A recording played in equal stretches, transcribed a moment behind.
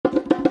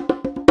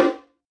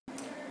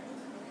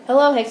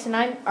Hello, Hickson.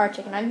 I'm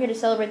Archie, and I'm here to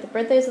celebrate the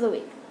birthdays of the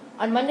week.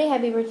 On Monday,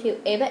 happy birthday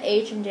to Ava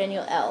H. and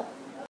Daniel L.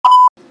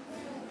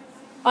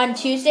 On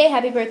Tuesday,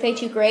 happy birthday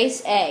to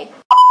Grace A.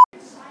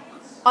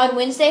 On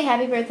Wednesday,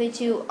 happy birthday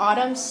to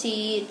Autumn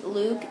C.,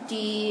 Luke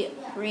D.,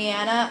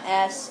 Brianna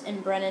S.,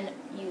 and Brennan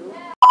U.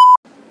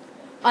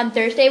 On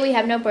Thursday, we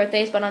have no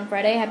birthdays, but on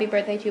Friday, happy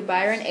birthday to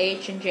Byron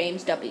H. and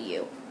James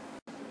W.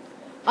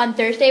 On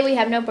Thursday, we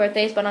have no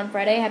birthdays, but on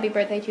Friday, happy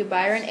birthday to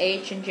Byron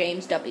H. and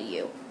James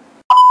W.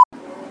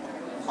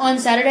 On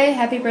Saturday,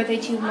 happy birthday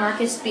to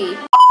Marcus B.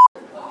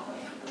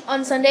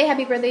 On Sunday,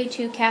 happy birthday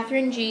to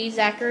Catherine G.,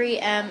 Zachary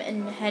M.,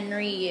 and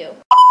Henry U.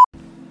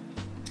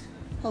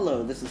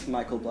 Hello, this is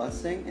Michael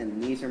Blessing,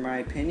 and these are my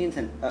opinions,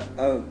 and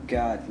oh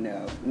god,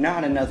 no.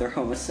 Not another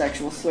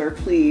homosexual slur,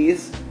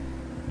 please.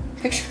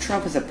 Picture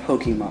Trump as a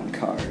Pokemon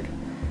card.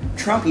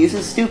 Trump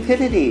uses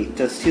stupidity,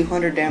 does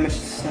 200 damage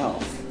to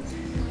self.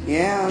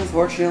 Yeah,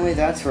 unfortunately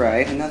that's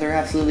right, another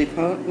absolutely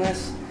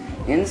pointless,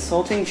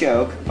 insulting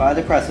joke by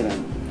the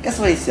president. Guess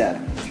what he said?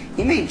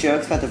 He made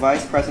jokes about the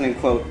vice president,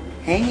 quote,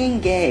 hanging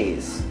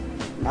gays.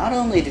 Not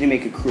only did he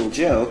make a cruel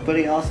joke, but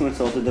he also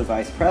insulted the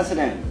vice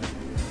president.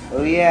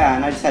 Oh yeah,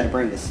 and I just had to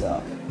bring this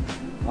up.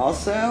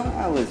 Also,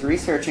 I was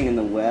researching in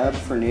the web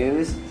for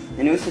news,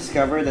 and it was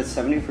discovered that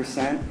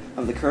 70%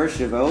 of the courage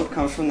to vote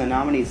comes from the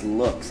nominee's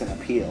looks and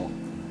appeal.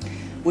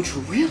 Which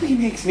really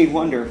makes me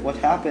wonder what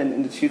happened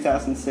in the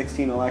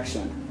 2016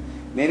 election.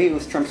 Maybe it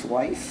was Trump's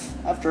wife?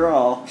 After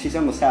all, she's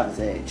almost half his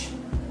age.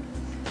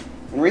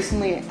 And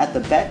recently, at the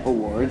BET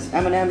Awards,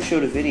 Eminem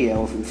showed a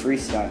video of him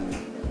freestyling,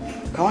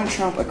 calling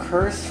Trump a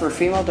curse for a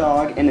female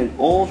dog and an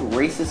old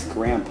racist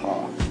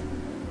grandpa.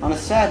 On a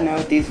sad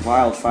note, these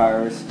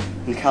wildfires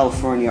in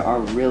California are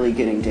really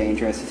getting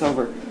dangerous. It's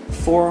over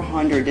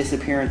 400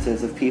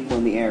 disappearances of people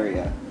in the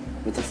area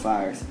with the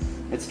fires.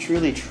 It's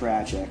truly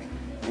tragic,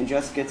 and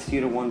just gets you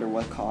to wonder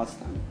what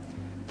caused them.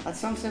 That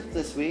sums up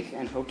this week,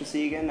 and hope to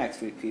see you again next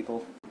week,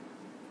 people.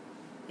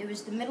 It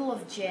was the middle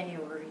of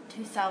January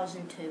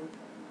 2002.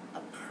 A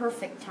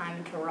perfect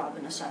time to rob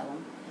an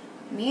asylum.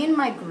 Me and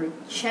my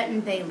group, Chet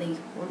and Bailey,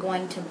 were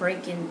going to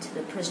break into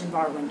the prison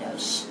bar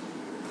windows.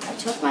 I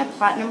took my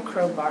platinum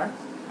crowbar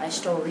I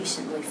stole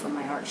recently from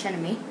my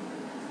archenemy.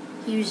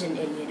 He was an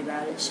idiot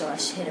about it, so I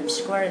hit him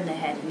square in the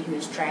head and he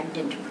was dragged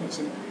into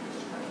prison.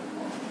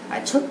 I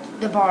took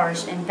the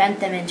bars and bent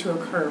them into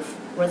a curve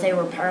where they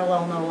were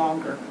parallel no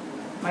longer.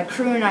 My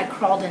crew and I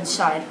crawled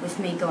inside, with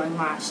me going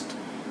last.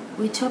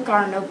 We took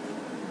our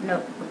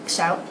notebooks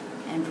out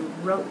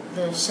and wrote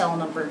the cell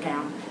number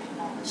down.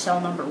 Cell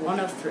number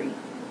 103,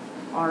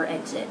 our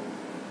exit.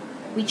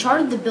 We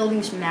charted the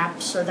building's map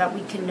so that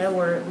we could know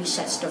where we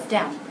set stuff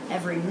down.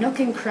 Every nook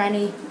and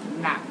cranny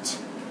mapped.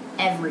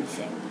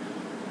 Everything.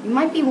 You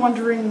might be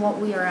wondering what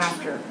we are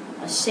after.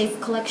 A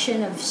safe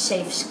collection of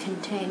safes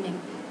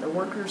containing the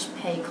workers'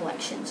 pay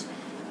collections.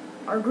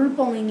 Our group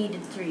only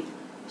needed 3,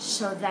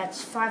 so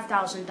that's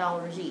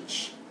 $5,000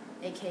 each,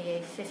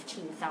 aka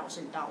 $15,000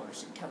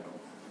 in total.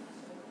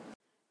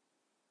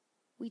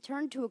 We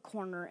turned to a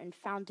corner and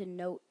found a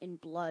note in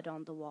blood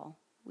on the wall.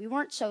 We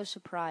weren't so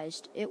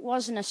surprised. It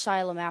was an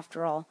asylum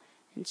after all,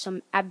 and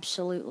some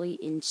absolutely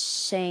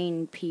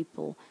insane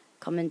people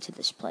come into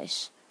this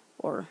place,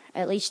 or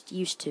at least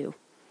used to.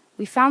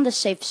 We found the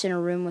safes in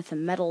a room with a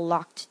metal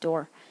locked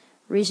door.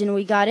 Reason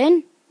we got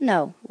in?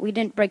 No, we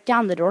didn't break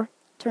down the door.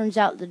 Turns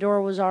out the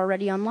door was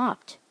already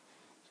unlocked.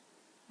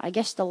 I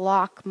guess the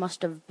lock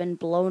must have been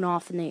blown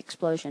off in the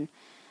explosion.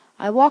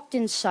 I walked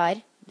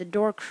inside. The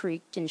door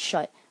creaked and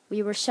shut.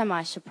 We were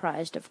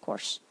semi-surprised, of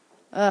course.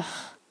 Ugh,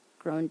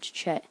 groaned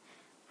Chet.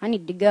 I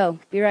need to go.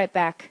 Be right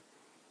back.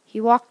 He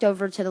walked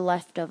over to the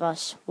left of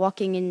us,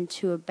 walking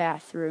into a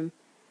bathroom.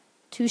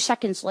 2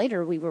 seconds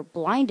later, we were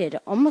blinded,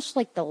 almost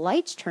like the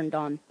lights turned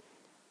on.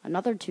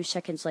 Another 2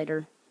 seconds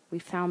later, we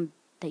found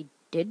they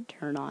did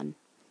turn on.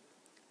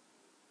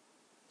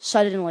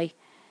 Suddenly,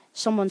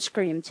 someone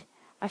screamed.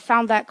 I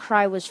found that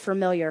cry was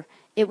familiar.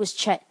 It was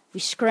Chet. We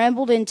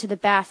scrambled into the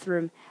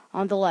bathroom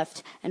on the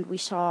left, and we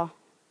saw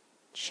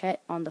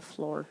Chet on the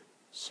floor,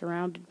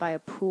 surrounded by a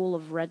pool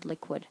of red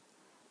liquid,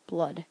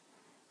 blood.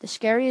 The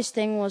scariest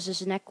thing was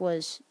his neck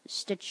was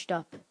stitched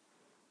up.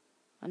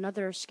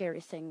 Another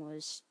scary thing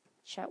was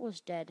Chet was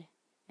dead,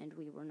 and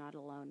we were not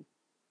alone.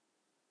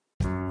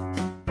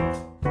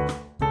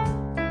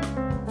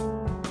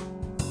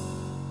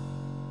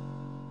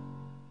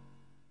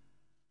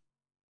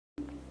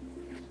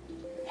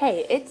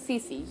 Hey, it's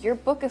Cece, your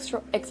book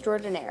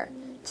extraordinaire.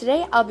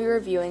 Today I'll be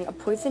reviewing A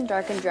Poison,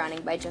 Dark, and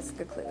Drowning by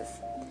Jessica Clues.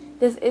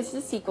 This is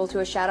the sequel to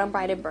A Shadow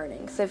Bright and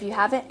Burning, so if you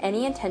haven't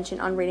any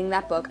intention on reading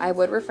that book, I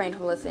would refrain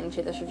from listening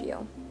to this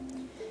review.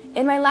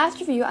 In my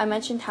last review, I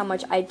mentioned how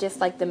much I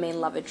disliked the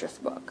main love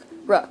interest book,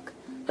 Rook.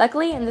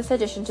 Luckily, in this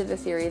addition to the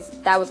series,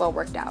 that was all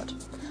worked out.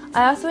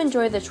 I also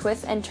enjoyed the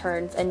twists and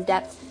turns and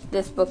depth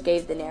this book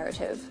gave the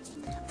narrative.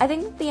 I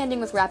think that the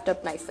ending was wrapped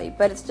up nicely,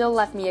 but it still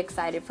left me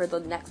excited for the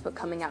next book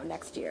coming out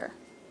next year.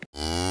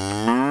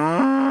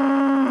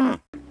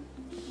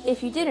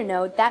 If you didn't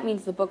know, that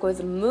means the book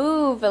was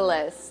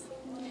moveless.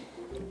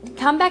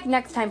 Come back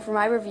next time for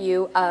my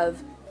review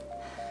of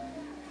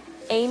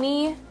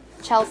Amy,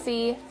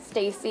 Chelsea,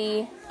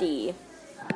 Stacy, D.